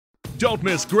Don't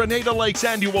miss Grenada Lake's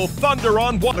annual Thunder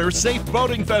on Water Safe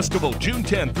Boating Festival, June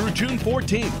 10th through June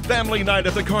 14th. Family night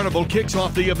at the Carnival kicks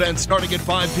off the event starting at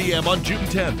 5 p.m. on June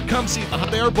 10th. Come see the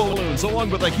hot air balloons along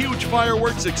with a huge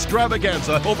fireworks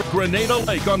extravaganza over Grenada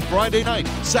Lake on Friday night.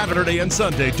 Saturday and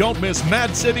Sunday, don't miss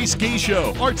Mad City Ski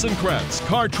Show, arts and crafts,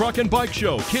 car, truck, and bike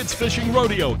show, kids fishing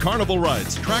rodeo, carnival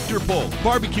rides, tractor pull,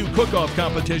 barbecue cook-off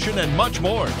competition, and much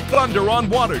more. Thunder on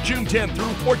Water, June 10th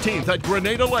through 14th at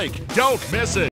Grenada Lake. Don't miss it.